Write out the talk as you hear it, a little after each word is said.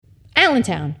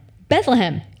Allentown,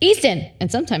 Bethlehem, Easton, and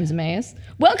sometimes Emmaus.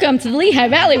 Welcome to the Lehigh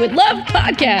Valley with Love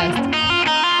podcast.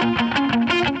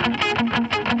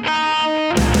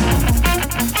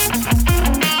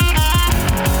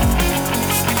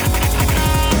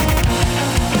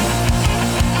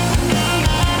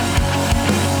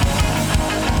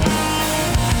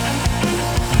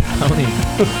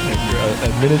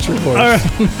 A miniature horse.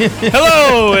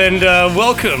 Hello and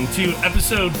welcome to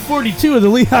episode 42 of the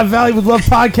Lehigh Valley with Love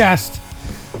podcast.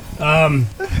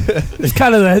 It's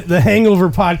kind of the hangover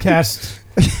podcast.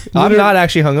 I'm not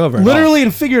actually hungover. Literally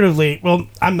and figuratively. Well,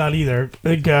 I'm not either.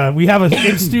 We have an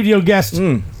in-studio guest.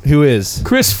 Who is?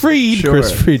 Chris Freed. Sure.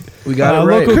 Chris Freed. We got it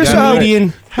right. Local We got it comedian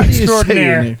right. How do you say your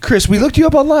extraordinaire. name? Chris, we looked you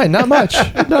up online. Not much.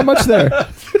 Not much there.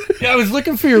 Yeah, I was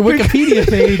looking for your Wikipedia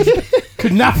page.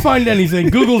 Could not find anything.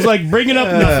 Google's like bringing up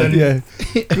nothing. Yeah.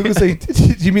 Google's like,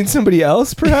 do you mean somebody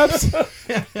else, perhaps?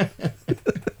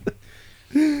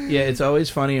 Yeah, it's always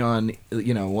funny on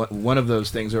one of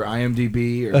those things or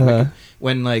IMDb or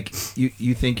when like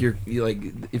you think you're like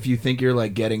if you think you're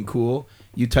like getting cool,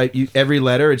 you type every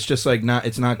letter. It's just like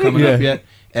it's not coming up yet.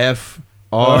 F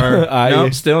R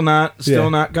nope, still not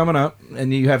coming up,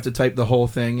 and you have to type the whole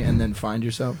thing and then find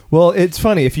yourself. Well, it's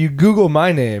funny. If you Google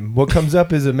my name, what comes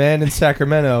up is a man in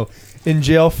Sacramento in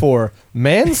jail for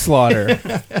manslaughter.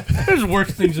 There's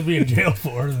worse things to be in jail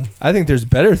for. I think there's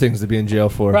better things to be in jail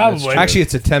for. Probably. Actually,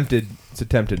 it's attempted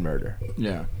murder,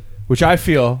 Yeah. which I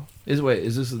feel. Is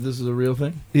this a real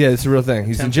thing? Yeah, it's a real thing.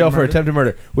 He's in Attempted jail for murder? attempted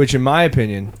murder, which, in my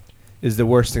opinion, is the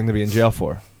worst thing to be in jail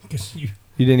for. Guess you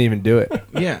You didn't even do it.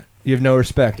 Yeah. You have no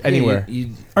respect anywhere. Are Not you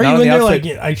on in the there outside.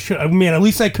 like I should? I mean, at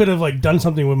least I could have like done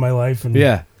something with my life. And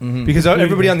Yeah, Mhm. because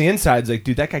everybody on the inside's like,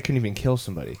 dude, that guy couldn't even kill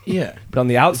somebody. Yeah. But on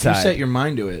the If you outside, set your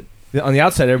mind to it. on the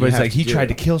outside, everybody's have like, to he do tried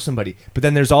it. to kill somebody. But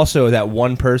then there's also that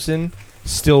one person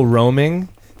still roaming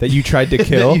that you tried to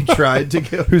kill, You tried to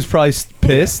kill. who's probably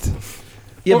pissed.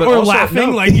 Yeah, or also- laughing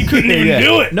no. like you couldn't even Yeah.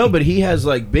 do it. No, but he has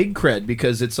like big cred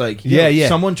because it's like Yeah.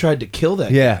 someone tried to kill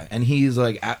that Yeah. guy and he's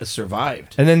like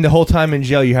survived. And then the whole time in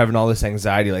jail, you're having all this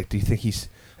anxiety. Like, do you think he's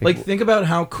Like think about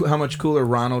how much cooler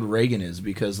Ronald Reagan is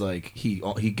because like he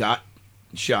got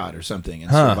shot or something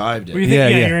and survived it. Where you think, Yeah,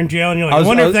 yeah, yeah. you're in jail and you're like, I I was-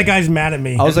 wonder I if was- that guy's mad at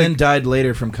me. I was and like- then died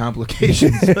later from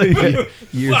complications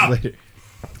years Wow. later.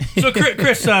 So,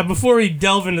 Chris, before we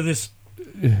delve into this,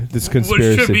 this what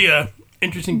conspiracy? should be a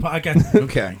interesting podcast,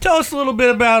 Okay. tell us a little bit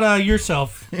about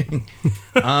yourself.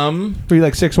 Um. Were you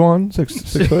like 6'1",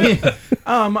 6 foot?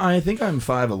 I think I'm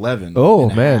 5'11". Oh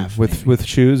and a man, half, with maybe. with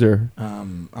shoes or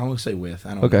I will say with.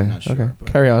 I don't. okay, I'm not sure, okay.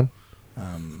 but, Carry on.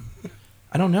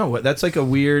 I don't know. That's like a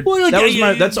weird. Well, like, that was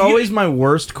yeah, that's you- always my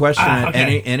worst question at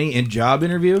okay. any in job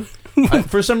interview.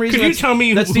 For some reason, Could you that's, tell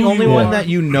me that's the who only you one are? that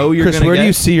you know you're Chris, gonna where get. do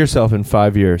you see yourself in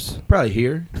 5 years? Probably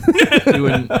here,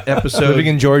 doing episode Living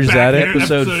in George's Back attic? here.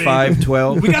 episode Episode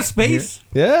 512. We got space.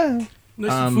 Yeah.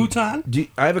 There's some futon.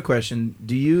 I have a question.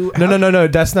 Do you? No.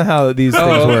 That's not how these things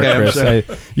Oh, work, okay, I'm Chris. sorry.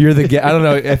 You're the guest. I don't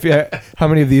know if how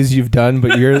many of these you've done,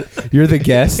 but you're the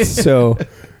guest, so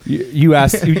you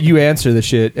ask, you answer the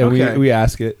shit, and Okay. we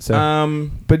ask it. So,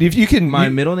 but if you can, My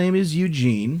middle name is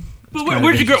Eugene. But It's kind of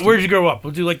where'd you grow? interesting. Where'd you grow up?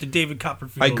 We'll do like the David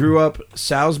Copperfield. I grew up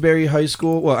Salisbury High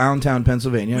School, Allentown,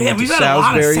 Pennsylvania. Man, I went we've to had a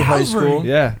lot of Salisbury High Salisbury. School.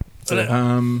 yeah,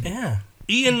 Yeah,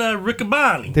 Ian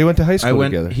Riccaboni. they went to high school I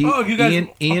went. together. You guys. Ian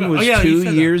okay. was Oh, yeah, you 2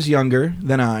 said years younger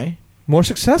than I. More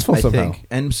successful I somehow. think,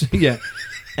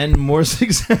 and more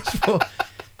successful,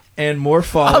 and more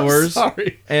followers. I'm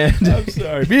sorry. And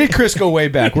Sorry, me and Chris go way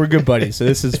back. We're good buddies, so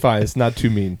this is fine. It's not too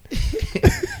mean.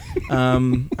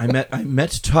 I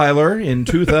met Tyler in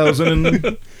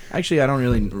 2000. Actually, I don't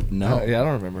really know. Yeah, I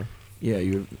don't remember. Yeah,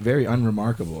 you're very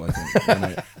unremarkable. I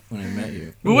think when I met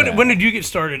you. But when did you get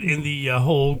started in the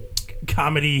whole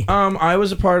comedy? I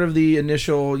was a part of the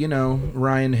initial,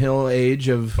 Ryan Hill age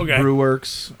of Okay.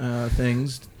 Brewworks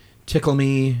things. Tickle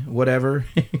Me, whatever.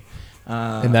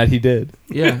 And that he did.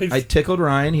 Yeah, I tickled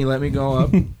Ryan. He let me go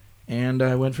up, and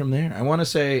I went from there. I want to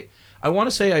say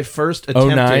I first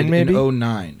attempted 09 maybe? in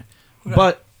 09.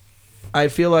 But I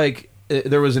feel like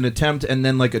there was an attempt and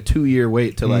then like a 2-year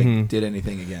wait till I did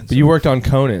anything again. But you worked on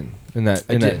Conan in that.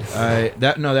 I did.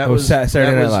 That was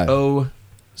Saturday Night that Live. was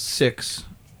 06.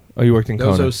 Oh, you worked in That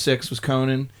Conan. was 06 was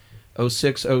Conan.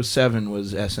 06, 07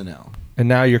 was SNL. And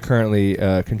now you're currently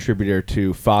a contributor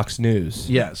to Fox News.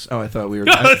 Yes. Oh, I thought we were.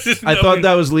 It's just I no thought way.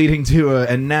 that was leading to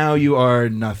and now you are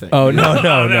nothing. Oh,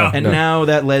 no. And now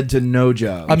that led to no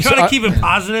job. I'm Trying so- to keep it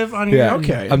positive on your. Yeah.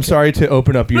 Okay. I'm sorry to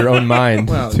open up your own mind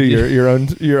Well, to your own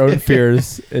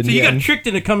fears. And So you got tricked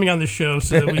into coming on the show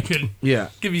so that we could yeah.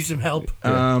 give you some help.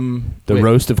 the wait,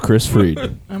 roast of Chris Freed.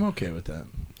 I'm okay with that.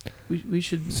 we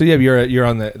should. So yeah, you're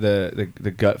on the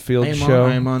Gutfield show.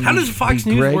 I'm on How the- does Fox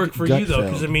the News Greg work for you though?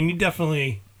 Because Gutfeld. I mean, you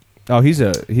definitely Oh, he's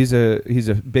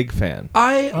a big fan.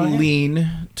 I lean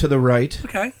to the right,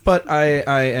 okay. but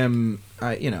I am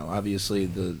obviously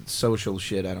the social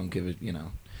shit. I don't give it.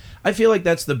 I feel like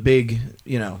that's the big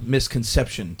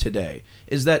misconception today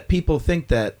is that people think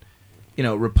that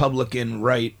Republican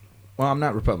right. Well, I'm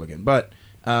not Republican, but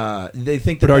they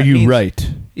think that. But are that you means- right?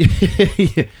 Yeah.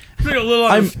 It's like a little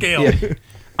on the scale. yeah.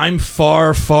 I'm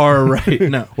far right.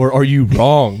 No, Or are you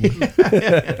wrong?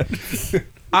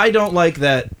 I don't like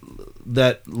that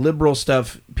liberal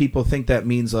stuff. People think that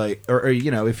means like, or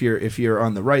if you're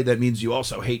on the right, that means you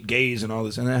also hate gays and all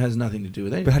this, and that has nothing to do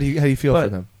with But anything. how do you feel But- for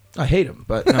them? I hate them,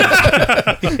 but no.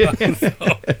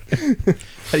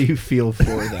 How do you feel for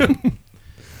them?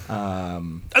 I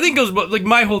think it goes about like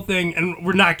my whole thing, and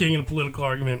we're not getting in a political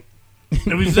argument.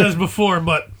 And we've said this before,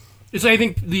 but it's I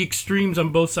think the extremes on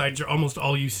both sides are almost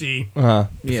all you see. Uh-huh.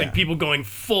 It's Yeah. like people going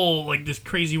full like this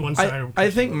crazy one side. I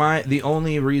think the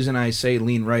only reason I say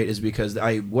lean right is because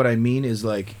what I mean is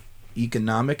like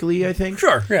economically, I think.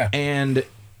 Sure, yeah. And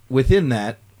within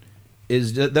that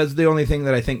that's the only thing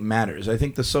that I think matters. I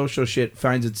think the social shit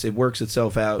it works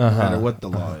itself out no matter what the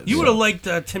law is. You would have liked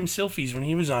Tim Silfies when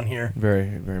he was on here. Very,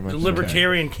 very much. The so.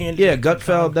 libertarian candidate. Yeah,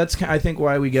 Gutfeld. That's I think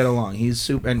why we get along. He's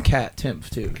super, and Kat Timpf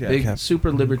too. Yeah, Big Kat.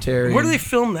 super libertarian. Where do they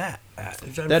film that at?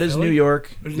 Is That is Philly? New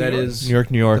York. Is That New York?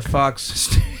 is New York. the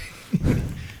Fox.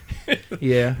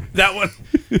 Yeah, That one.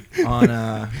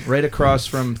 on right across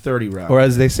from 30 Rock. Or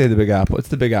as they say, the Big Apple. It's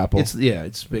the Big Apple. It's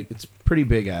big. It's pretty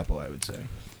Big Apple, I would say.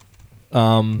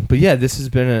 But yeah, this has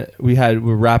been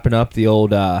we're wrapping up the old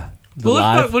the Well,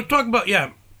 live. let's talk about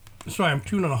Sorry, I'm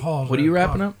chewing on a hall. What are you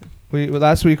wrapping up?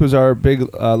 Last week was our big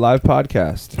live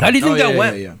podcast. How do you think that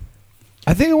went? Yeah.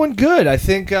 I think it went good. I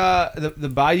think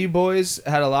the Bayou Boys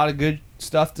had a lot of good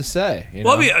stuff to say.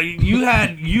 Well, I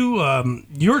mean,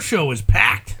 your show was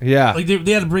packed. Yeah. Like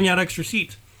they had to bring out extra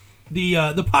seats. The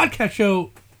podcast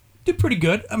show did pretty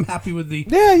good. I'm happy with the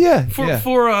Yeah.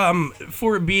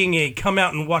 for it being a come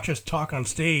out and watch us talk on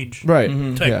stage Right.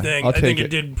 type Yeah, thing. I'll I think take it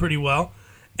did pretty well.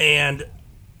 And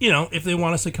if they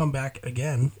want us to come back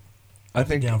again, I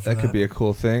think down for that could that. be a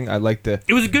cool thing. I'd like to.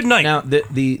 it was a good night. Now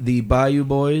the Bayou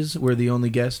Boys were the only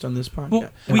guest on this podcast. Well,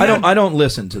 we I had- don't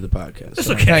listen to the podcast. It's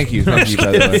so- okay. Thank you, by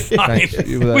the way. It's fine. Thank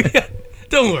you.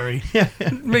 Don't worry.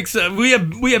 Makes we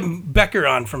have Becker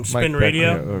on from Spin Mike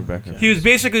Radio. Becker, or Becker. He was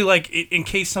basically like, in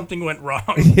case something went wrong.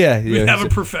 Yeah, we have a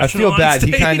professional. I feel on bad. He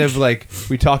stage. kind of like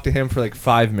we talked to him for like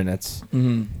 5 minutes,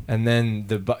 Mhm. and then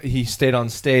he stayed on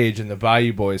stage, and the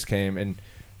Bayou Boys came, and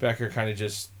Becker kind of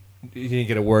just he didn't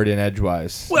get a word in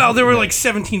edgewise. Well, there were like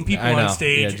 17 people I know. on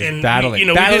stage, Yeah, just and battling,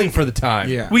 we battling didn't- for the time.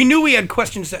 Yeah. We knew we had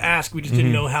questions to ask. We just Mm-hmm.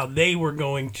 didn't know how they were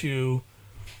going to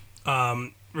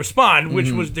respond, which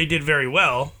Mm-hmm. was they did very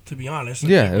well, to be honest. I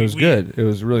Yeah, think it was good. It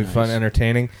was really fun,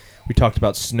 entertaining. We talked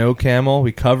about Snow Camel.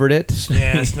 We covered it.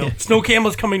 Yeah, Snow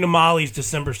Camel's coming to Molly's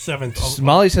December 7th.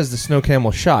 Molly says the Snow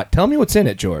Camel shot. Tell me what's in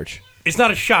it, George. It's not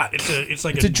a shot. It's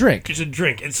like It's a drink. It's a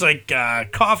drink. It's like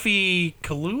coffee,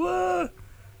 Kahlua,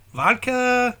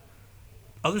 vodka,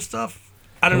 other stuff.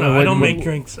 I don't know. I don't make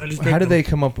drinks. I just drink How do them. they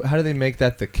come up? How do they make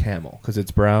that the camel? Because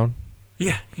it's brown.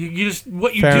 Yeah, you just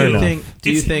what you Fair do. enough. Do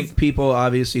you It's- think people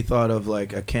obviously thought of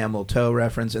like a camel toe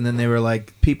reference, and then they were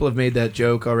like, people have made that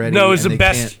joke already? No, it was and the they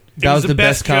best. can't- That was the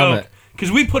best comment.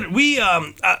 Because we put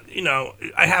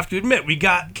I have to admit, we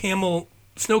got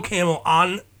Snow Camel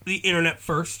on the internet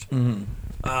first.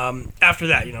 Mm-hmm. After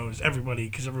that, it was everybody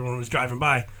because everyone was driving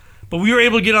by. But we were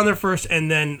able to get on there first, and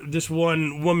then this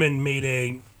one woman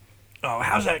made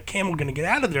how's that camel going to get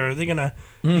out of there? Are they going to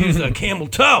use a camel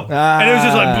toe? And it was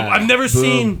just like, I've never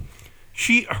seen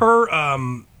her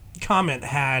comment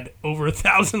had over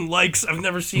 1,000 likes. I've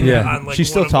never seen that on like she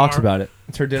still one of talks our- about it.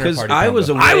 It's her dinner 'Cause party. I was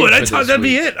combo. away I would. for I thought this that'd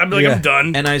be week. it. I'd be like, Yeah. I'm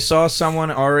done. And I saw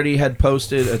someone already had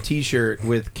posted a T-shirt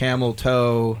with camel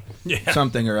toe Yeah.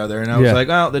 something or other, and I was Yeah. like,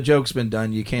 "Oh, the joke's been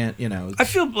done. You can't, I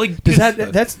feel like Does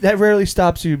that rarely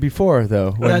stops you before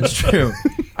though? when- That's true.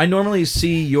 I normally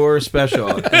see your special,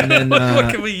 and then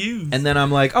what can we use? and then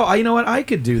I'm like, "Oh, you know what? I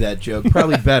could do that joke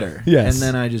probably better." Yes. And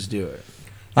then I just do it.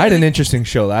 I had an interesting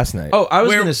show last night. Oh, I was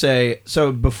Where- going to say,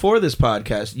 so before this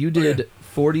podcast, you did yeah.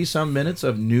 40-some minutes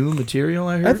of new material,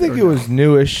 I heard? I think or it no? was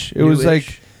newish. It was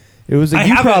Newish? like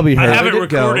you probably heard. I have it Where'd it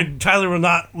go? recorded. Tyler will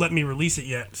not let me release it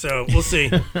yet, so we'll see.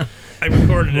 I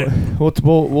recorded it. We'll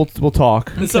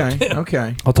talk. It's up to Okay, him.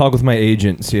 okay. I'll talk with my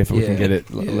agent, see if we can Yeah, get it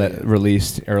yeah.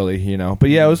 released early. But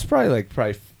yeah, it was probably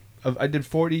I did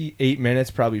 48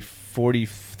 minutes. Probably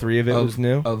 43 of it was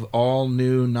new. Of all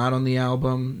new, not on the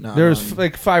album. Not There was on-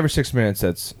 like 5 or 6 minutes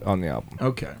that's on the album.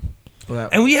 okay. Well,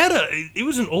 And we had it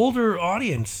was an older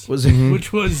audience, was it?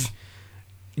 which was.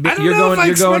 I don't You're know if I going.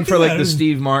 You're going for like expected the that.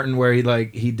 Steve Martin, where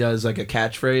he does like a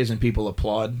catchphrase and people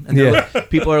applaud, and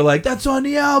people are like, "That's on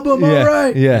the album, all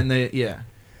right." Yeah. And I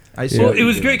saw. Yeah. Well, it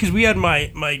was great because we had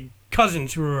my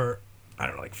cousins who were, I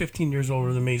don't know, like 15 years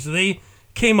older than me. So they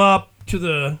came up to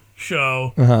the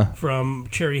show from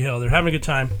Cherry Hill. They're having a good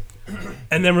time.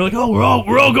 And then we're like, oh, we're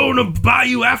all going to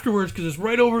Bayou afterwards because it's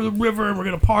right over the river and we're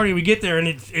going to party. We get there and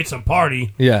it's a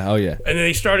party. Yeah. Oh yeah. And then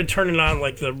they started turning on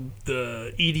like the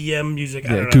EDM music.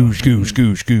 I Yeah. don't know.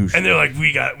 Goosh. And they're like,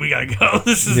 we got to go.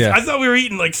 This is. Yeah. I thought we were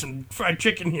eating like some fried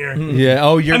chicken here. Yeah.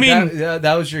 Oh, I mean-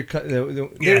 that was your.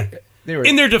 Yeah. They were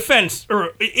In their defense, or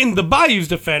in the Bayou's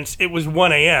defense, it was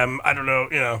 1 a.m. I don't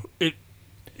know.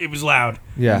 It was loud.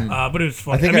 Yeah. But it was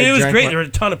fun. I think it I was drank great. my- There were a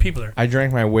ton of people there. I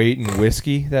drank my weight in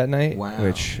whiskey that night. Wow.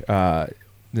 Which the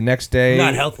next day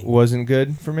Not healthy. wasn't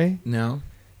good for me. No.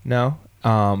 No.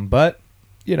 But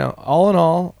all in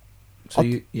all, So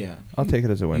I'll I'll take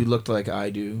it as a win. you looked like I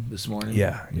do this morning.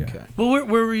 Yeah. Okay. Well,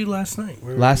 where were you last night?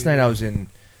 Last night I was in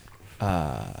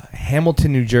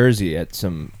Hamilton, New Jersey at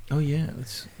some. Oh yeah.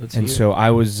 Let's And hear so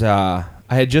I was, I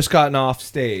had just gotten off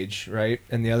stage, right?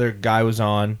 And the other guy was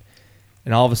on,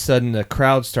 and all of a sudden the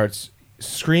crowd starts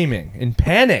screaming in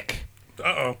panic.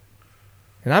 Uh-oh.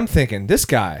 And I'm thinking, this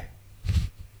guy,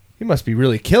 he must be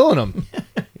really killing him,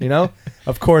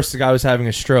 Of course, the guy was having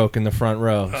a stroke in the front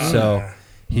row, so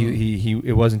he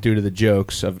it wasn't due to the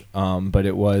jokes of, but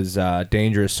it was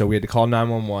dangerous. So we had to call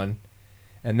 911,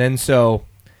 and then so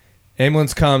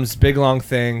ambulance comes, big long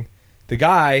thing. The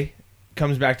guy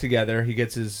comes back together. He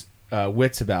gets his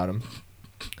wits about him,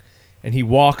 and he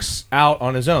walks out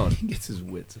on his own. He gets his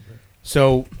wits about it.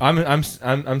 So I'm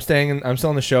staying. I'm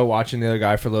still in the show, watching the other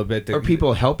guy for a little bit. Are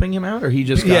people helping him out, or he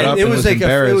just got up it and was was like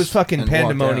embarrassed it was fucking and walked out?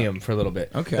 pandemonium for a little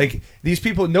bit. Okay. Like these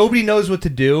people, nobody knows what to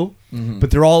do, but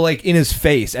they're all like in his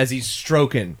face as he's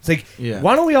stroking. It's like,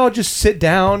 why don't we all just sit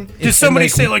down? Did somebody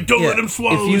and, say like, don't Yeah. let him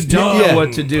swallow If you his don't tongue? know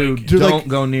what to do, Like, They're don't like-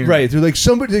 go near. Right? They're like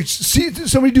somebody do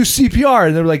CPR,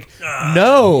 and they're like,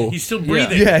 no, he's still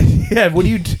breathing. yeah. What are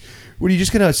you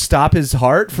just gonna stop his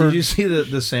heart for? Did you see the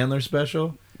Sandler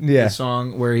special? Yeah. The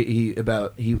song where he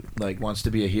like wants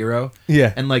to be a hero.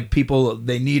 Yeah. And like people,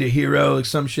 they need a hero. Like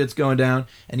some shit's going down,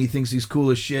 and he thinks he's cool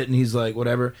as shit, and he's like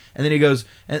whatever. And then he goes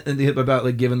and about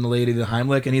like giving the lady the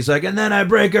Heimlich, and he's like, and then I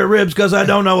break her ribs because I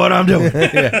don't know what I'm doing.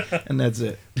 And that's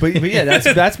it. But yeah,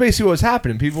 that's basically what was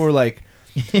happening. People were like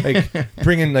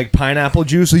bringing like pineapple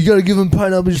juice. So you got to give him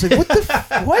pineapple juice. Like what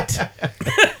the what?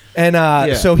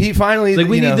 And so he finally It's like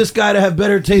we need this guy to have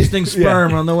better tasting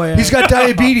sperm on the way out. He's got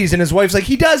diabetes, and his wife's like,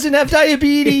 he doesn't have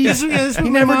diabetes. This is He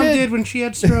what never my mom did. did when she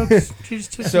had strokes. She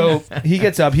just took So he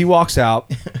gets up, he walks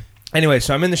out. Anyway,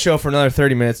 so I'm in the show for another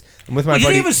 30 minutes. I'm with my Did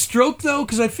buddy. he have a stroke though?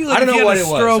 Because I feel like I don't if know he what had it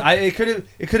a stroke, was.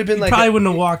 It could have been like probably wouldn't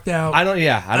have walked out. I don't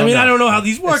know how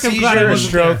these work. A I'm glad I seizure, a wasn't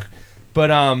stroke. there.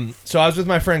 But so I was with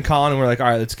my friend Colin, and we're like, all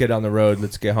right, let's get on the road,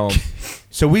 let's get home.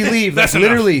 So we leave That's like,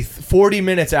 enough. literally 40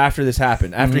 minutes after this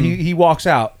happened. After he walks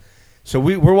out, so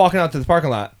we're walking out to the parking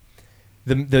lot.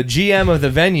 The GM of the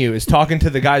venue is talking to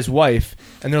the guy's wife,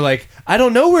 and they're like, I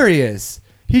don't know where he is.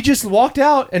 He just walked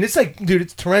out, and it's like, dude,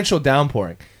 it's torrential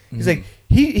downpouring. He's like,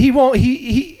 we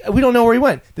don't know where he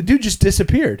went. The dude just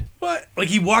disappeared. What? Like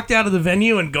he walked out of the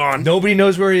venue and gone. Nobody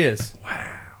knows where he is.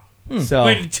 Wow. So,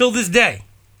 Wait until this day.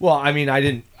 well, I mean, I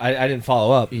didn't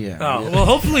follow up. Yeah. Oh well,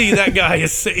 hopefully that guy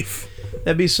is safe.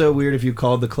 That'd be so weird if you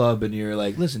called the club and you're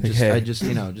like, listen, just Hey. I just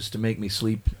just to make me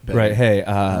sleep better. Right. Hey,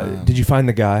 did you find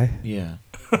the guy? Yeah.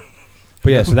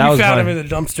 But yeah, so that We was found my, him in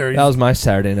the dumpster. that was my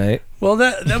Saturday night Well,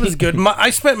 that was good. I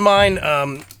spent mine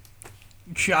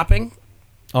shopping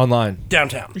online.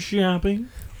 downtown. Shopping.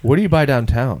 What do you buy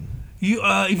downtown? You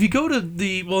if you go to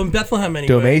in Bethlehem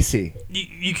anyway, Domacy.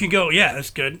 you can go. Yeah,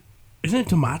 that's good. Isn't it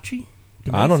Domachi?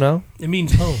 I don't know. It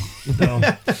means home. So.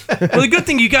 Well, the good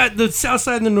thing you got the south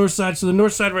side and the north side. So the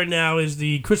north side right now is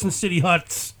the Christmas City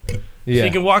Huts. Yeah. So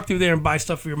you can walk through there and buy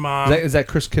stuff for your mom. Is that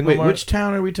Chris Kindle? Wait, which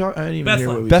town are we talking? I didn't even hear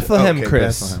what we Bethlehem, said. Okay,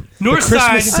 Chris. Bethlehem. north the side.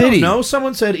 Christmas City. No,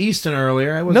 someone said Easton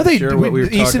earlier. I No, wasn't they. sure what we were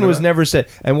Easton talking was about. never said,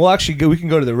 and we'll actually we can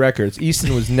go to the records.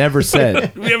 Easton was never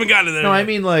said. We haven't gotten to there. No, I yet.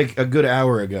 mean like a good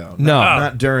hour ago. No.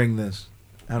 not during this.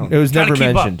 I don't. It was Gotta never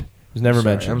keep up. mentioned. It was never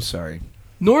Sorry, mentioned. I'm sorry.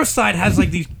 north side has like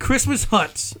these Christmas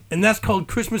huts, and that's called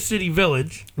Christmas City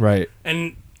Village. Right.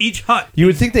 And each hut, You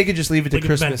would think they could just leave it to Like a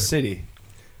Christmas vendor. City.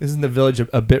 Isn't the village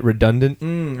a bit redundant?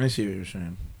 I see what you're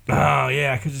saying. oh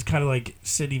yeah, because it's kind of like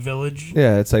city village.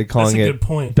 Yeah, it's like That's calling a it good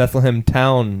point. Bethlehem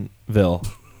Townville.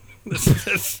 I'm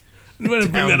gonna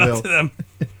bring that up to them.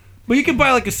 But you can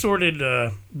buy like assorted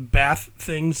bath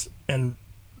things and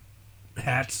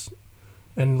hats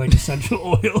and like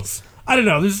essential oils. I don't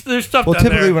know. There's stuff Well, down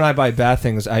typically there. when I buy bath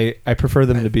things, I prefer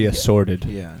them to be assorted.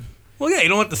 Yeah. Well, yeah, you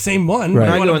don't want the same one. Right. You When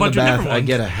I want go a in the bunch of bath, different I ones.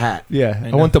 get a hat. Yeah, I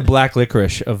I know. want the black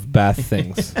licorice of bath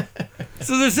things.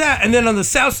 So there's that, and then on the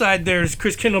south side there's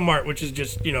Chris Kindle Mart, which is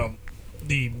just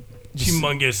the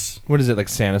humongous. What is it, like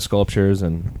Santa sculptures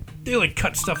and They like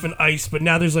cut stuff in ice, but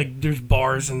now there's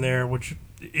bars in there, which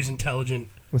is intelligent.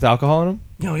 with alcohol in them?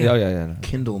 No, Yeah, yeah. yeah. No.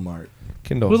 Kindle Mart.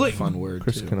 Kindle. Well, like- Fun word.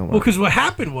 Chris too. Kindle. Well, because what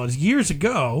happened was years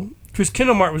ago, Chris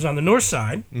Kindle Mart was on the north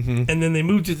side, Mm-hmm. and then they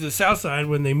moved it to the south side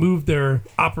when they moved their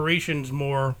operations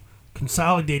more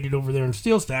consolidated over there in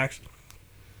Steel Stacks.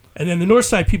 And then the north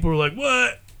side people were like,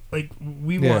 "What? Like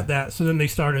we Yeah. want that." So then they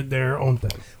started their own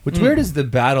thing. What's weird is the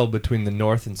battle between the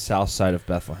north and south side of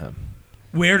Bethlehem.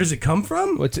 Where does it come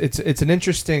from? Well, it's an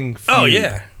interesting. Feud. Oh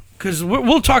yeah, because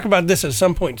we'll talk about this at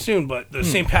some point soon. But the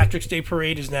St. Patrick's Day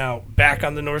parade is now back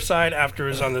on the north side after it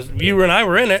was on the. You and I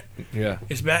were in it. Yeah.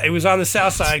 It's back. It was on the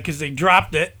south side because they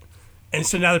dropped it, and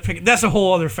so now they're picking. That's a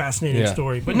whole other fascinating Yeah.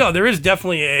 story. But no, there is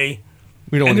definitely a.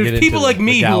 We don't And want to there's get people into like the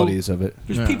me who- legalities of it.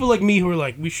 There's people like me who are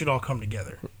like, we should all come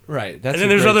together, Right. That's and then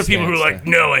there's other people who are like,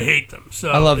 no, I hate them.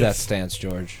 So I love that it's- stance,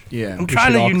 George. Yeah. I'm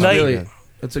trying to all come unite. together. Really,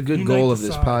 that's a good Unite goal the of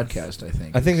this sides. podcast, I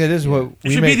think. I think that is what It we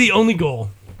should make. be the only goal.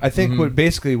 I think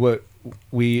what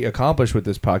we accomplish with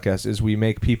this podcast is we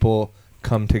make people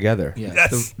come together. Yeah.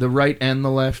 That's- The right and the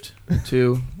left,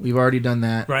 too. We've already done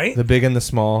that. Right? The big and the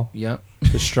small, Yep.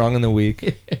 the strong and the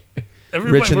weak,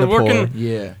 Everybody, rich and we're the working. poor.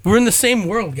 Yeah. We're in the same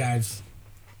world, guys.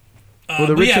 Well,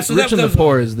 the but rich, yeah, so rich that and the was-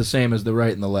 poor is the same as the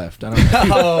right and the left. I don't know.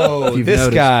 Oh, You've this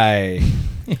noticed. guy.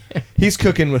 He's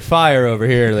cooking with fire over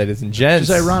here, ladies and gents.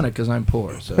 It's ironic because I'm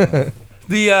poor. So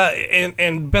The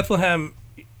and Bethlehem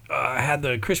had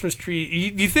the Christmas tree.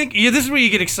 You think this is what you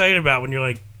get excited about when you're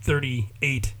like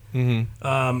 38.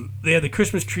 Mm-hmm. They had the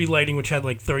Christmas tree lighting, which had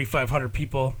like 3,500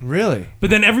 people. Really? But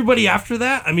then everybody after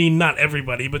that, I mean, not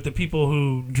everybody, but the people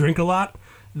who drink a lot,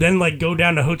 then like go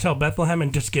down to Hotel Bethlehem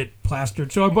and just get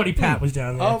plastered. So our buddy Pat was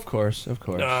down there, Oh, of course.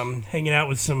 hanging out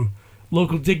with some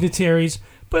local dignitaries.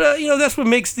 But that's what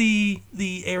makes the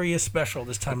area special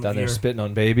this time Down of there year. spitting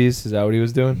on babies. Is that what he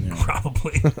was doing?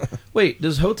 Probably. wait,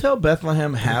 does Hotel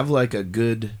Bethlehem have like a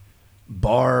good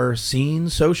bar scene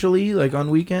socially, like on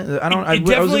weekend? I don't. I was in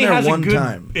definitely there has one a good,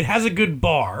 time. It has a good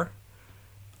bar.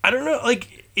 I don't know,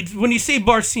 like it's when you say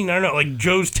bar scene, I don't know, like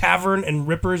Joe's Tavern and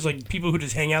Rippers, like people who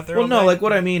just hang out there. Well, all no, day. like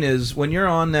what I mean is when you're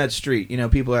on that street,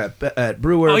 people at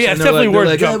Brewers. Oh, yeah, and it's they're definitely like, worth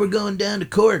they're like, jump. we're going down to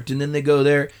Cork, and then they go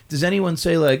there. Does anyone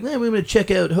say like, we're going to check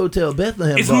out Hotel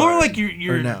Bethlehem? It's bar? more like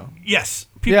you're Or no? Yes.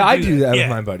 people Yeah, I do that yeah. with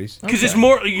my buddies. Because it's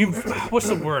more what's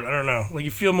the word? I don't know. Like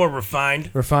you feel more refined.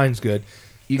 Refine's good.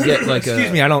 You get like a.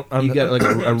 Excuse me, I don't. You get like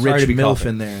a sorry rich to be MILF coughing.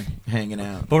 in there hanging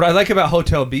out. But what I like about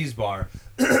Hotel B's bar,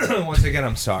 once again,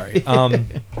 I'm sorry.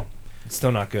 It's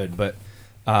still not good, but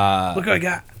Look what I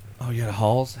got. oh, you got a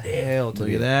Halls? Hell to Look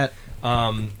the- at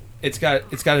that. It's got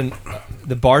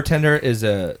the bartender is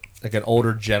like an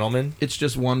older gentleman. It's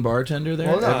just one bartender there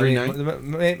Well, no, every I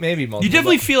mean, night. maybe multiple. You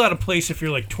definitely but feel out of place if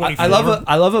you're like 24.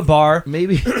 I love a bar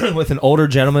Maybe. with an older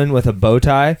gentleman with a bow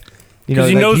tie. You know, 'Cause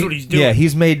he knows what he's doing. Yeah,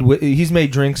 he's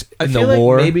made drinks I in feel the like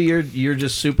war. maybe you're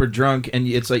just super drunk and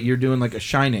it's like you're doing like a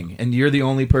Shining and you're the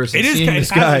only person It is seeing kind of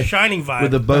this has guy a shining vibe.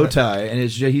 with a bow tie and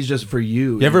he's just for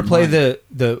you. You ever in play mind.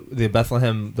 the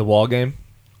Bethlehem the wall game?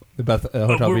 The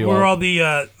Hotel where, B where wall. all the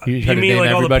You you try to mean name like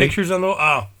all the everybody? pictures on the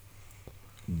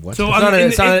What? So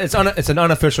It's, I'm- it's an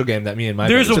unofficial game that me and my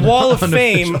there's a buddies- wall of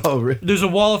fame. Unofficial, really? There's a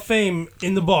wall of fame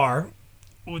in the bar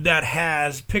that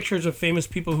has pictures of famous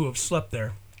people who have slept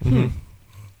there.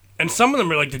 And some of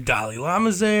them are like the Dalai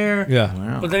Lama's there. yeah.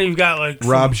 Wow. But then you've got like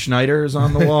Rob Schneider is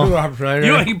on the wall. Rob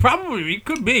Schneider. he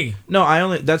could be.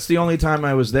 No, that's the only time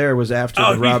I was there was after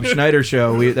Oh, the Rob you- Schneider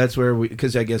show. That's where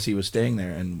because I guess he was staying there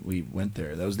and we went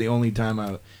there. That was the only time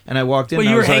I walked in. But and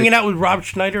you I were was hanging like, out with Rob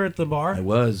Schneider at the bar, I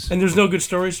was. and there's no good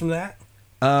stories from that.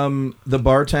 The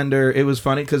bartender, it was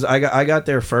funny because I got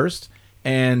there first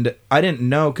and I didn't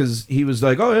know because he was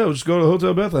like, oh yeah, let's go to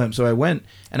Hotel Bethlehem. So I went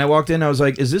and I walked in. I was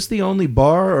like, is this the only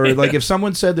bar? Or like if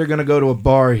someone said they're going to go to a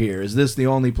bar here, is this the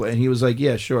only place? And he was like,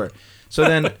 yeah, sure. So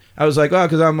then I was like, oh,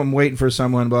 because I'm waiting for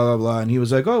someone, blah, blah, blah. And he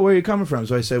was like, oh, where are you coming from?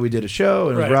 So I said, we did a show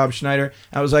and it was Right. Rob Schneider.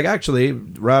 I was like, actually,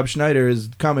 Rob Schneider is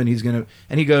coming. He's going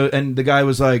to, and the guy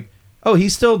was like, oh, he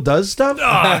still does stuff?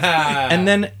 And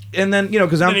then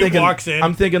because I'm Then he walks thinking, in.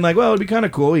 I'm thinking like, well, it'd be kind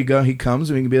of cool. He comes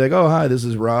and we can be like, oh, hi, this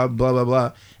is Rob, blah blah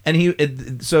blah.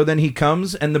 And so then he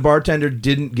comes and the bartender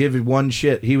didn't give one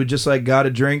shit. He would just like got a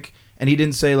drink and he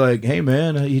didn't say like, hey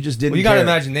man, he just didn't. Well, you gotta care.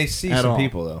 imagine they see At some all.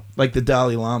 people though. Like the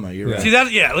Dalai Lama. You're Yeah. right. See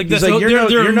that? Yeah, like He's that's like, they're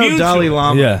you're no immune to Dalai it.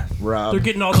 Lama, Yeah. Rob. They're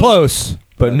getting all Close,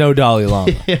 but no Dalai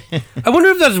Lama. I wonder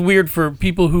if that's weird for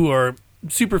people who are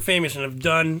super famous and have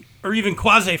done, or even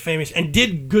quasi-famous and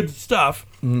did good stuff,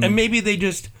 and maybe they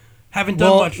just haven't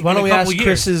done much why don't in a we couple ask years.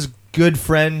 Chris's good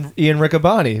friend Ian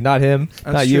Riccaboni, not him, That's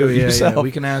not true, you yeah, yourself. yeah.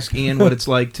 We can ask Ian what it's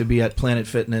like to be at Planet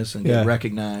Fitness and get Yeah.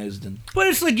 recognized. And But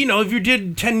it's like, if you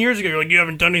did 10 years ago, you're like, you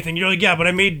haven't done anything. You're like, yeah, but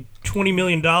I made $20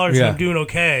 million and Yeah. I'm doing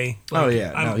okay. Like, Oh,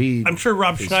 yeah. No, I'm sure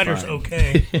Rob is Schneider's fine.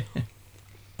 okay.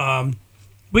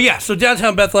 But yeah, so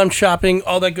downtown Bethlehem shopping,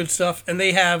 all that good stuff. And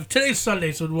they have, today's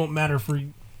Sunday, so it won't matter for,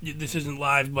 this isn't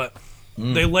live, but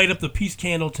they light up the peace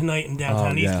candle tonight in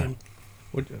downtown yeah. Easton.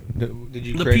 Did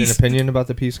you The create peace- an opinion about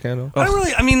the peace candle? I don't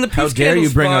really, I mean, the peace how dare you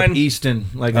candle's bring fine. up Easton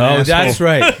like an Oh, asshole. that's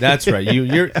right. That's right.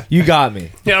 You got me.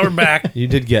 Yeah, we're back. You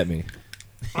did get me.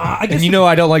 I guess And you know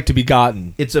I don't like to be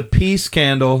gotten. It's a peace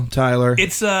candle, Tyler.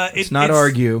 it's not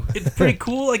argue. It's pretty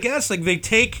cool, I guess. Like, they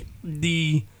take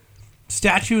the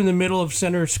statue in the middle of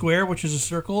Center Square, which is a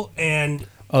circle, and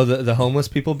Oh, the homeless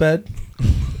people bed?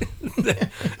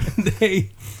 they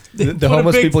The put a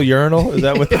homeless big- people urinal? Is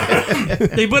that what?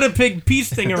 They put a big peace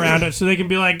thing around it so they can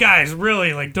be like, guys,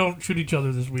 really, like, don't shoot each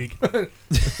other this week.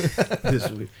 this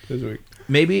week.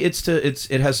 Maybe it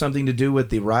has something to do with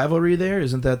the rivalry there.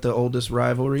 Isn't that the oldest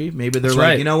rivalry? Maybe they're That's like,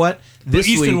 right. you know what? This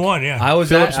Easton week, won, yeah. I was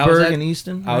Phillipsburg and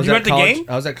Easton. I was You at at the college, game?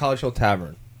 I was at College Hill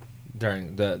Tavern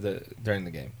during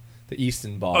the game. The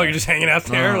Easton bar. Oh, you're just hanging out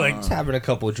there? Like, Just having a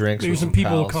couple of drinks. maybe with some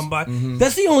people will pals. come by.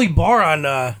 That's the only bar on,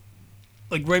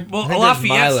 like, right, well, I think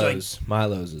Lafayette's, like, there's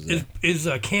Milo's is there. is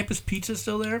Campus Pizza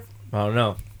still there? I don't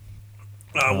know.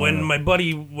 When my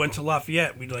buddy went to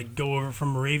Lafayette, we'd, like, go over from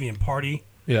Moravian, party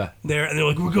Yeah. there, and they're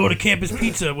like, we're going to Campus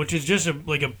Pizza, which is just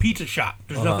like a pizza shop.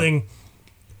 There's nothing,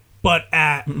 but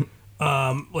at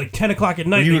like 10 o'clock at Were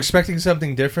night. you they- expecting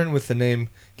something different with the name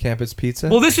Campus Pizza?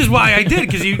 well, this is why I did,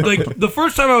 because you like the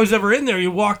first time I was ever in there, you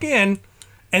walk in,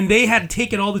 and they had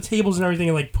taken all the tables and everything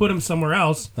and like put them somewhere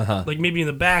else, like maybe in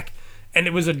the back, and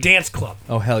it was a dance club.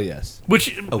 oh hell yes. Which,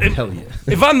 hell yeah.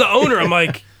 if I'm the owner, I'm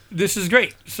like, this is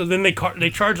great. So then they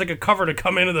charge like a cover to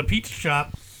come into the pizza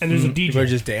shop, and there's a People are DJ.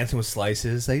 just dancing with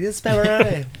slices. Like this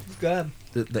pepperoni. It's good.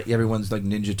 Everyone's like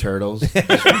Ninja Turtles,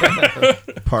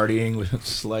 partying with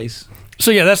Slice.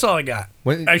 So yeah, that's all I got.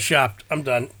 When- I shopped. I'm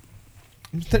done.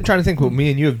 I'm trying to think what me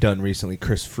and you have done recently,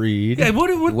 Chris Freed. Yeah,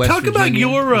 what West talk about Virginia.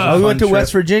 your Oh, we went to fun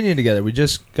West trip. Virginia together. We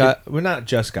just got. We're not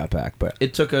just got back, but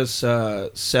It took us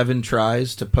 7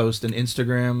 tries to post an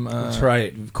Instagram. That's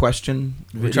right. Question.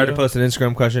 we tried to post an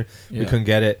Instagram question. We Yeah. couldn't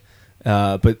get it.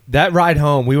 But that ride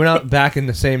home, we went out back in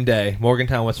the same day,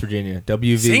 Morgantown, West Virginia.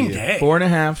 WV. same day.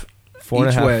 4.5 Four and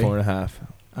a each half. way.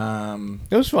 4.5.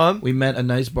 It was fun. We met a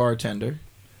nice bartender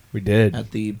We did.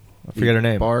 at the I forget her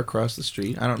name. bar across the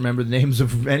street. I don't remember the names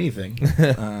of anything,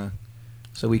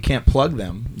 so we can't plug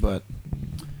them. But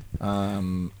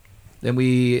then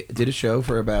we did a show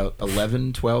for about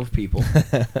 11, 12 people.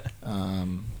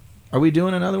 Are we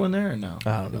doing another one there or no?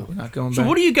 I don't know. We're not going So back.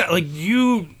 what do you got? Like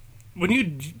when you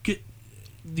get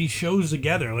these shows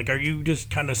together, like are you just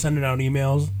kind of sending out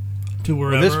emails to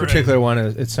wherever? Well, this particular one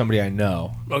is it's somebody I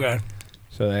know, Okay.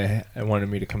 so they wanted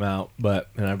me to come out,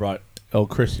 and I brought old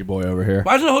Christy boy over here.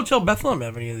 Why doesn't Hotel Bethlehem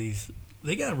have any of these?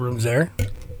 They got rooms there.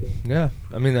 Yeah,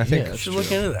 I mean, I think Yeah. I should look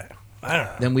into that. I don't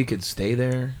know. Then we could stay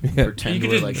there, Yeah. pretend You could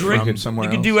we're just like drink. from somewhere You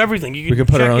could else. do everything. You we could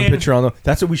put our check own in. picture on the.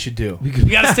 That's what we should do. You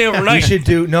got to stay overnight. We should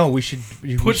do. No, we should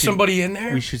we Put should- somebody in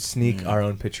there. We should sneak our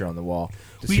own picture on the wall.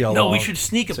 To We see how long, should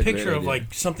sneak a That's a great picture of idea.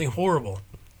 like something horrible.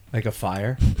 like a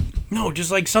fire. No,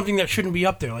 just like something that shouldn't be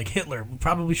up there, like Hitler. We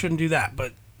probably shouldn't do that,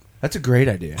 but That's a great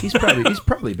idea. He's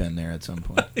probably been there at some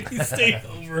point. he stayed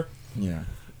over. Yeah.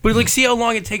 But like, see how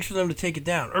long it takes for them to take it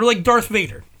down, or like Darth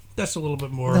Vader. That's a little bit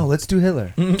more. No, let's do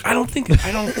Hitler. I don't think.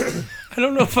 I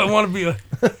don't know if I want to be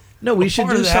a. No, we should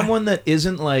part do of that. someone that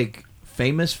isn't like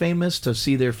famous to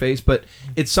see their face, but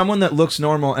it's someone that looks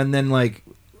normal, and then like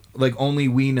only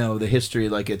we know the history.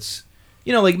 Like it's,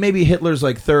 like maybe Hitler's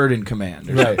like third in command,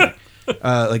 or Right. something.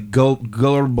 Like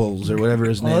Goebbels or whatever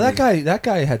his name. Oh, is. that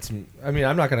guy had some. I mean,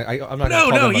 I'm not gonna. I'm not. No, gonna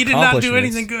call no, them he did not do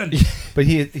accomplishments, anything good. But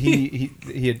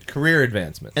he had career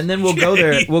advancements. And then we'll go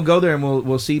there. We'll go there and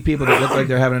we'll see people that look like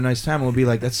they're having a nice time. And we'll be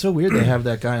like, "That's so weird. They have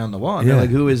that guy on the wall." And Yeah. they're like,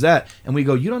 "Who is that?" And we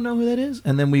go, "You don't know who that is?"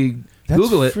 And then we That's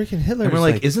Google it. freaking Hitler. And we're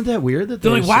like, "Isn't that weird that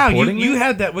They're they're like, wow, supporting you that?"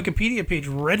 had that Wikipedia page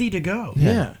ready to go.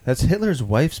 Yeah. that's Hitler's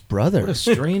wife's brother. What a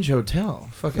strange hotel.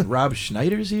 Fucking Rob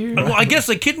Schneider's here. Well, I guess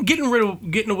like getting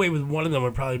away with one of them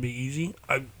would probably be easy.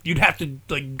 You'd have to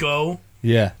like go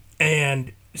Yeah,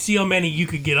 and see how many you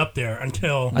could get up there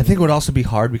until. I think it would also be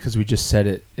hard because we just said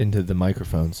it into the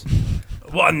microphones.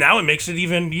 Well, now it makes it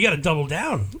even. You got to double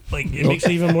down. Like it makes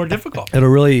it even more difficult. It'll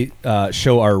really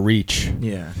show our reach.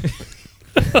 Yeah.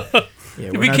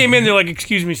 If we came in, they're like,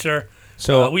 "Excuse me, sir."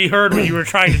 So we heard what you were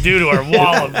trying to do to our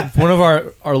wall. if one of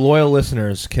our loyal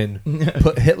listeners can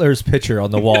put Hitler's picture on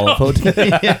the wall of Hotel.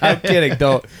 I'm kidding.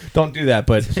 Don't do that.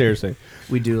 But seriously,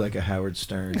 We do like a Howard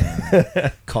Stern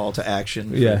call to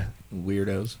action. For Yeah.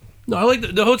 weirdos. No, I like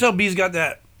the Hotel B's got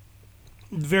that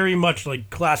very much like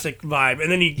classic vibe,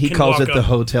 and then He can calls walk it the up,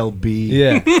 Hotel B.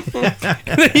 yeah.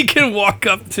 and then he can walk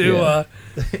up to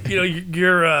Yeah.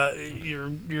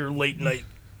 your late night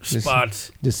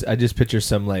spots. I just picture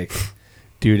some like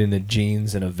dude in the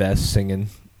jeans and a vest singing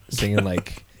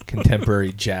like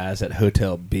contemporary jazz at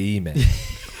Hotel B, man.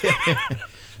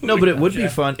 No, but it would be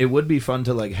fun. It would be fun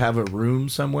to like have a room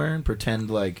somewhere and pretend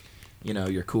like,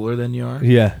 you're cooler than you are.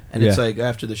 Yeah. And yeah. it's like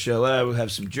after the show, we'll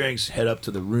have some drinks, head up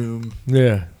to the room.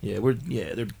 yeah.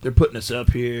 Yeah, they're putting us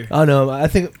up here. Oh no, I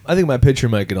think my picture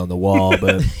might get on the wall,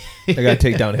 but I gotta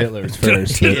take down Hitler's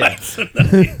first. Yeah.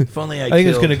 If only I think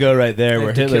it's killed- gonna go right I there have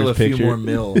where to kill Hitler's a few picture. more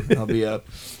mil. I'll be up.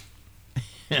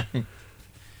 Do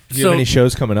you have any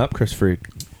shows coming up, Chris Freak?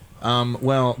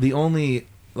 Well, the only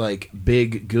like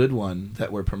big good one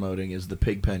that we're promoting is the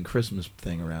Pigpen Christmas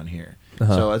thing around here.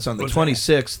 Uh-huh. So it's on the What's that?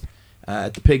 26th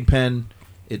at the Pigpen.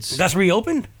 It's That's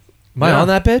reopened. Am I Yeah. on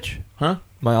that bitch? huh?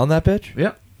 Am I on that bitch?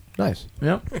 Yep. Nice.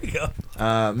 Yep. There you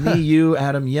go. Me, you,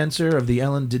 Adam Yenser of the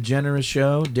Ellen DeGeneres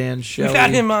Show, Dan Shelley. We've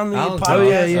had him on the Alan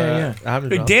podcast. Oh, yeah. I haven't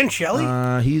Wait, been Dan Shelley.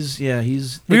 He's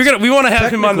We want to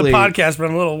have him on the technically- podcast, but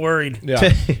I'm a little worried.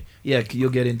 Yeah. yeah, you'll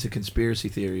get into conspiracy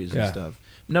theories and Yeah. stuff.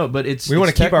 No, but We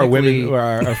want to keep our technically- women,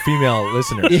 our female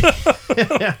listeners.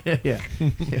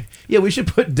 yeah. We should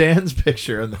put Dan's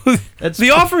picture on the. That's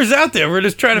The offer is out there. We're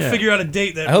just trying to Yeah. figure out a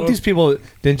date. That I hope these people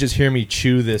didn't just hear me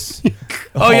chew this.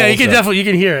 Oh yeah, you can whole definitely you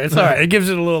can hear it. It's all right. It gives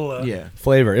it a little. yeah.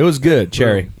 flavor. It was good,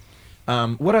 cherry.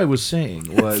 What I was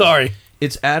saying was Sorry.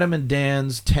 it's Adam and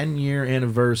Dan's 10-year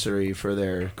anniversary for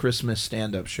their Christmas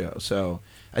stand-up show. So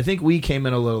I think we came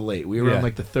in a little late. We were Yeah. on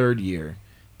like the third year,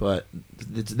 but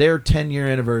it's their 10-year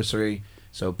anniversary.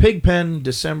 So Pigpen,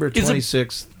 December Is it-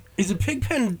 26th. Is a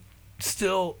Pigpen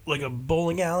still like a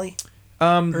bowling alley?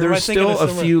 am I There's thinking still of a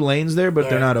somewhere- few lanes there, but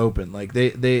they're Alright. not open. Like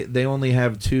they only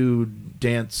have 2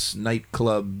 dance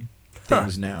nightclub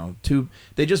things now.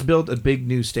 They just built a big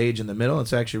new stage in the middle.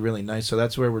 It's actually really nice. So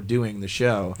that's where we're doing the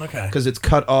show. Okay. Because it's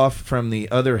cut off from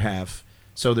the other half,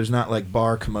 so there's not like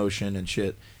bar commotion and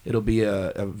shit. It'll be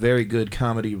a very good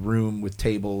comedy room with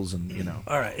tables and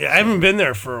All right. Yeah, I haven't been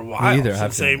there for a while. either.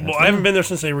 Since I haven't. I haven't been there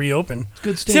since they reopened.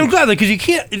 good stage. See, I'm glad because you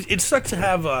can't. It sucks to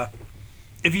have.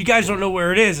 If you guys don't know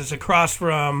where it is, it's across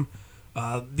from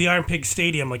the Iron Pig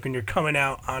Stadium. Like when you're coming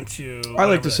out onto. I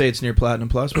like to say it's near Platinum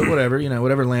Plus, but whatever,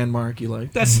 whatever landmark you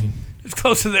like. that's it's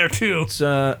close to there too. It's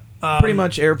pretty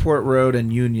much Airport Road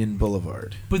and Union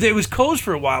Boulevard. But it was closed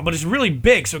for a while. But it's really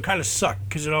big, so it kind of sucked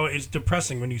because it's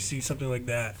depressing when you see something like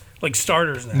that, like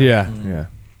Starters now. Yeah, yeah.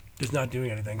 Just not doing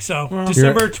anything. So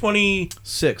December 20.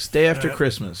 6th, day after Alright.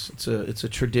 Christmas. It's a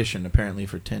tradition apparently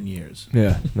for 10 years.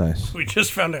 Yeah, nice. We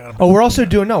just found out. Oh, we're also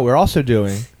doing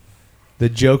the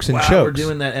jokes and Wow, chokes. we're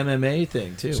doing that MMA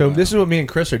thing too. So Wow. this is what me and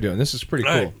Chris are doing. This is pretty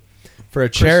cool. Right. For a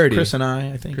Chris- charity. Chris and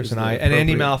I think. Chris is and the I and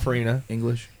Andy appropriate Malfarina.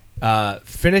 English.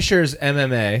 Finishers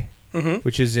MMA,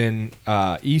 which is in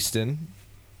Easton.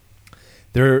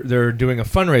 They're doing a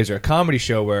fundraiser, a comedy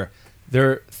show where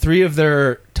they're 3 of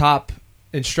their top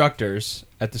instructors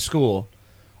at the school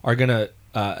are gonna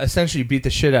essentially beat the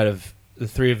shit out of the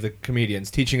 3 of the comedians,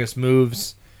 teaching us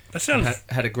moves, That sounds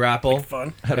how to grapple.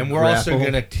 fun. How to And we're also grapple.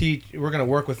 gonna teach. We're gonna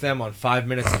work with them on 5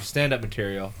 minutes of stand-up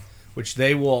material, which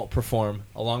they will perform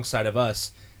alongside of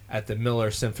us at the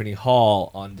Miller Symphony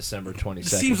Hall on December It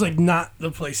 22nd. seems like not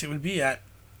the place it would be at.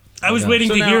 I was know. waiting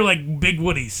So to now- hear like Big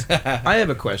Woodies. I have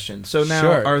a question. So now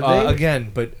sure. are they again?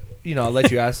 But I'll let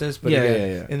you ask this. But Yeah,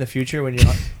 again, yeah. in the future, when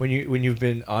you've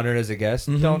been honored as a guest,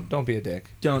 Mhm. don't be a dick.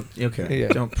 don't Yeah.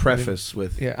 don't preface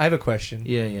with Yeah, I have a question.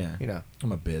 yeah. You know.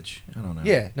 I'm a bitch. I don't know.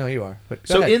 Yeah, no, you are. But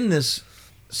go So ahead. in this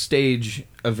stage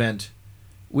event,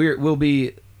 we'll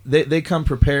be they come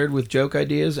prepared with joke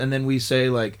ideas, and then we say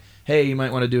like, "Hey, you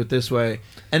might want to do it this way,"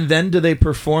 and then do they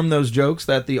perform those jokes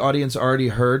that the audience already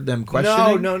heard them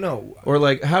questioning? no. Or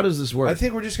like, how does this work? I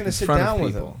think we're just gonna in sit front of down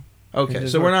with people? them. Okay, And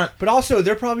so just we're work. not. But also,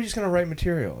 they're probably just gonna write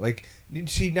material. Like, you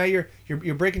see, now you're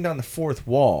breaking down the fourth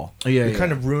wall. Yeah, you're yeah.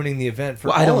 kind of ruining the event for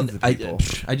Well, all I don't. of the people.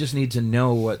 I just need to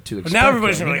know what to But expect. now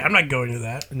everybody's though. gonna be like, I'm not going to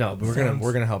that. No, but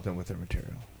we're gonna help them with their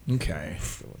material. Okay.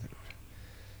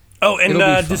 Oh, and It'll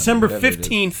be fun, December whatever it is.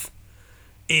 15th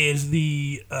is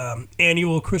the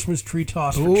annual Christmas tree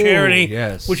toss for Ooh, charity,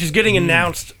 yes. which is getting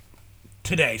announced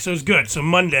today. So it's good. So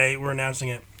Monday we're announcing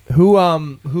it.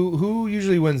 Who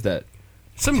usually wins that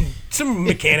Some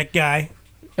mechanic guy.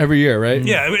 every year, right?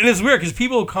 Yeah, I mean, it's weird because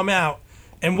people will come out,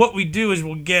 and what we do is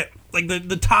we'll get like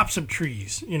the tops of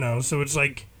trees, you know. So it's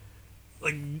like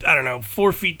I don't know,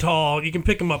 4 feet tall. You can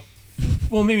pick them up.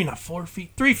 Well, maybe not 4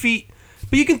 feet, 3 feet,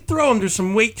 but you can throw them. There's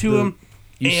some weight to them.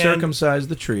 You circumcise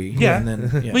the tree. Yeah. And then,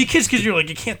 Well, because you're like,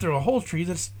 you can't throw a whole tree.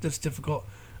 That's difficult.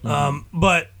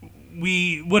 But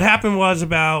what happened was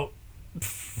about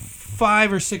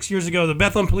 5 or 6 years ago, the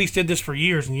Bethlehem police did this for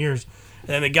years and years.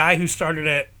 And the guy who started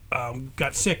it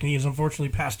got sick, and he has unfortunately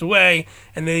passed away.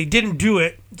 And they didn't do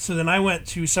it. So then I went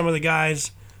to some of the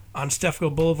guys on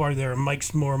Stefco Boulevard there,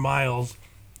 Mike's More Miles.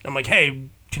 I'm like, hey,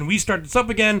 can we start this up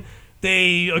again?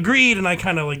 They agreed, and I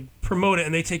kind of like promote it,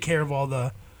 and they take care of all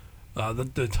the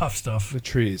tough stuff. The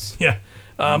trees. Yeah.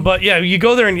 But yeah, you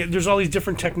go there and there's all these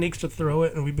different techniques to throw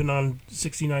it, and we've been on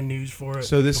 69 News for it.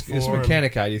 So this before,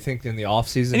 mechanic guy, do you think in the off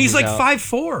season? and he's like out-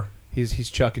 5'4". He's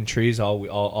chucking trees all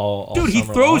Dude, he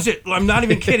summer throws long? it. I'm not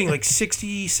even kidding. Like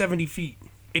 60, 70 feet.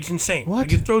 It's insane. What?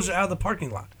 Like, he throws it out of the parking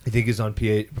lot. You think he's on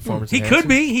PA performance? He enhancing? could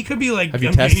be. He could be like. Have you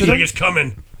he's tested like, him? it's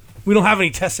coming. We don't have any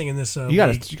testing in this. You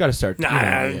league. gotta start.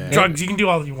 Nah, drugs. You can do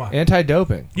all you want.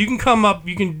 Anti-doping. You can come up.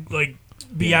 You can like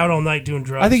be out all night doing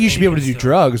drugs. I think you should be able to do stuff.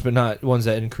 drugs, but not ones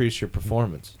that increase your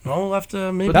performance. Well, we'll have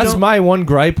to maybe. That's my one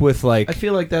gripe with like. I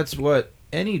feel like that's what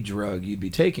any drug you'd be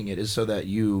taking it is so that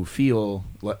you feel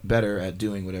better at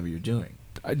doing whatever you're doing.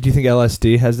 Do you think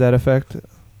LSD has that effect?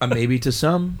 Maybe to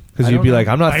some. Because I you'd don't be know. like,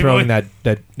 I'm not I throwing really-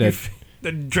 that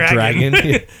the dragon.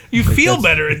 dragon. You feel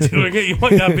better at doing it. You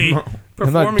might not be I'm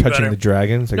performing not touching better. the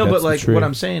dragons. Like, No, that's but the like tree. what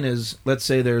I'm saying is, let's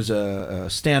say there's a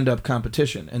stand-up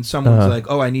competition, and someone's like,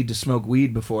 "Oh, I need to smoke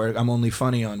weed before I'm only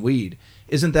funny on weed."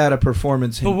 Isn't that a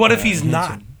performance? But what if he's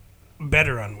not enhancing?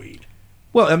 better on weed?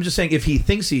 Well, I'm just saying, if he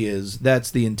thinks he is,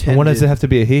 that's the intent. And when does it have to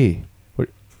be a he?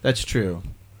 That's true.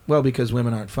 Well, because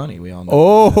women aren't funny, we all know.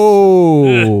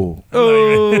 Oh,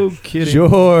 Oh, kidding.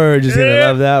 George is gonna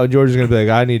love that. George is gonna be like,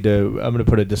 I'm gonna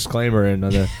put a disclaimer in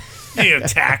on the. He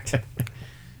attacked.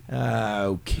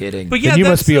 Oh, kidding. But yeah, Then you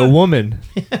that's, must be a woman,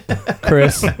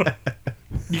 Chris.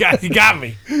 You got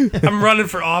me. I'm running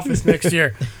for office next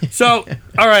year. So,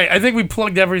 all right, I think we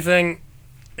plugged everything.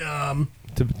 to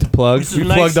plug. This is We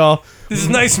nice. plugged all. This is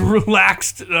nice and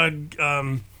relaxed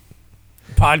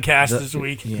podcast this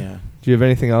week. Yeah. Do you have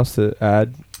anything else to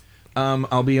add?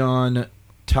 I'll be on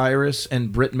Tyrus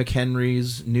and Britt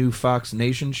McHenry's new Fox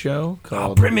Nation show Oh,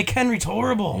 called. Britt McHenry's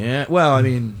horrible. Yeah. Well, I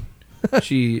mean,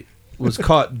 she was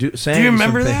caught saying. Do you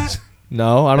remember some that? things.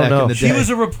 No, I don't Back in know. the She day. was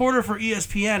a reporter for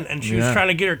ESPN, and she was Yeah. trying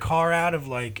to get her car out of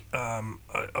like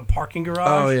a parking garage.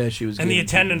 Oh yeah, she was. And the getting-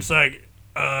 attendant's like,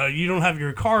 you don't have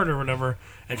your card or whatever.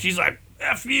 And she's like,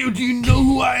 F you, do you know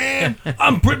who I am?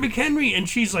 I'm Britt McHenry. And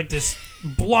she's like this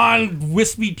blonde,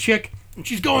 wispy chick. And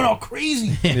she's going all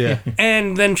crazy. Yeah.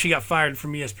 And then she got fired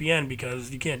from ESPN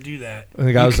because you can't do that. And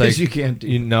the guy was Because like, you can't do.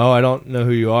 you know, I don't know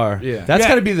who you are. Yeah. That's Yeah.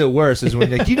 got to be the worst is when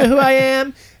you're like, do you know who I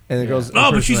am? And the girl's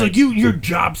No, but she's like, your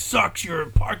job sucks. You're a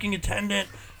parking attendant.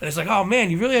 And it's like, oh, man,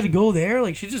 you really had to go there?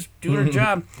 Like, she's just doing her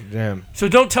job. damn. So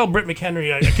don't tell Britt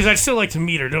McHenry, because I'd still like to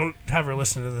meet her. Don't have her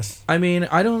listen to this. I mean,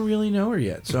 I don't really know her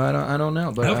yet, so I don't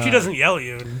know. But I hope she doesn't yell at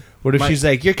you. What if she's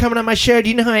like, you're coming on my show? Do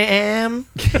you know who I am?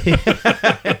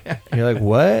 You're like,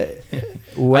 what?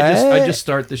 What? I just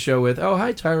start the show with, "Oh,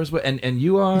 hi, Tyrus," and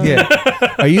you are. Yeah.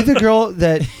 Are you the girl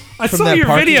that I from saw that your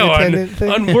parking video attendant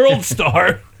thing? on World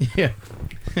Star. Yeah.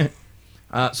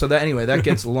 So that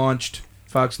gets launched.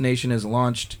 Fox Nation is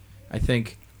launched, I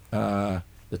think, the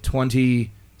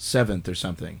 27th or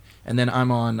something. And then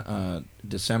I'm on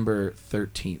December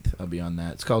 13th. I'll be on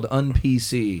that. It's called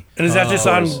UnPC. And is that just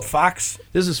on Fox?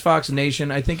 This is Fox Nation.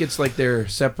 I think it's like their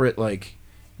separate, like,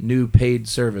 new paid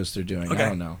service they're doing. Okay. I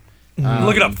don't know.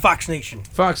 Look it up, Fox Nation.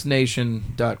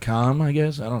 FoxNation.com, I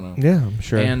guess. I don't know. Yeah, I'm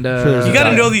sure. And, I'm sure there's You a got to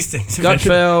guy. know these things.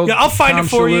 eventually. Gutfeld, Yeah, I'll find Tom it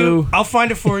for you. Shalhoub. I'll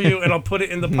find it for you, and I'll put it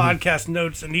in the podcast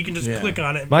notes, and you can just Yeah. click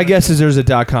on it. My guess is there's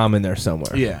a .com in there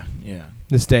somewhere. Yeah.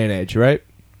 This day and age, right?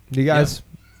 You guys,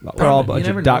 we're all a bunch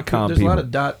of .com There's people. a lot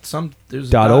of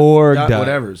there's .org, dot dot-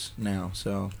 whatevers now.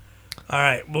 So All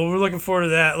right. Well, we're looking forward to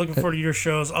that. Looking forward to your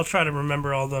shows. I'll try to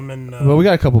remember all of them. And well, we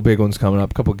got a couple big ones coming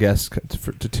up. A couple guests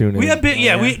to tune in. we have been,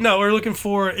 Yeah. we're looking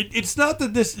for. It's not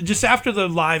that this just after the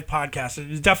live podcast. It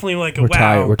was definitely like a We're wow.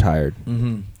 tired. We're tired.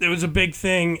 It was a big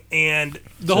thing, and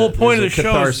the whole point of the There's a show.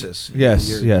 Is, catharsis. Yes,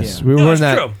 You're- yes. yeah. We No, were in it's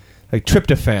that true. like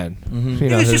tryptophan. You know, It was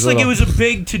there's just like it little- was a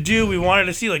big to do. We wanted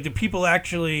to see like do people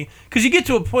actually because you get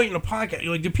to a point in a podcast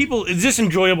you're like do people is this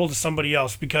enjoyable to somebody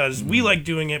else because we like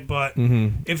doing it but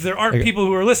if there aren't Like- people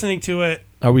who are listening to it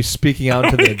Are we speaking out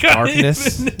into the God,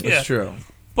 darkness? yeah. That's true.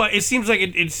 But it seems like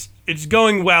it's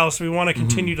going well, so we want to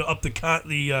continue to up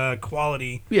the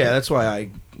quality. Yeah, that's why I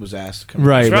was asked to come.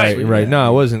 Right, That's right, right. right. Yeah. No,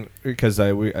 it wasn't because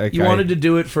You wanted to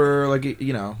do it for like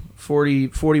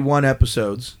 41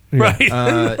 episodes. Right.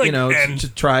 You know, and to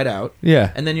try it out.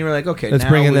 Yeah. And then you were like, okay, Let's now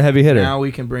bring in the heavy hitter. Now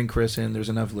we can bring Chris in. There's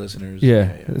enough listeners.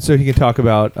 Yeah. So he can talk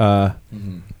about,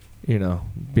 Mm-hmm. you know,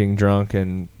 being drunk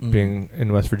and being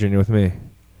in West Virginia with me.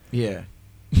 Yeah.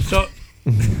 so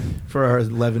For our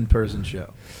 11-person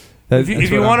show. if you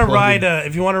what want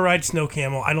to I'm ride snow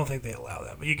camel, I don't think they allow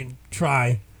that, but you can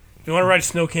try. If you want to ride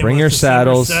snow camel, Bring your it's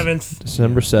December saddles. 7th.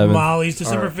 December 7th. Molly's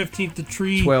December Alright. 15th. The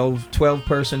tree.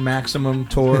 12-person maximum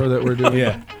tour that we're doing.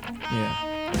 Yeah.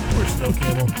 Yeah. Or snow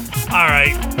camel. All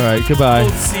right. All right. Goodbye.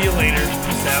 We'll see you later.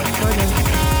 Peace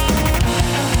out.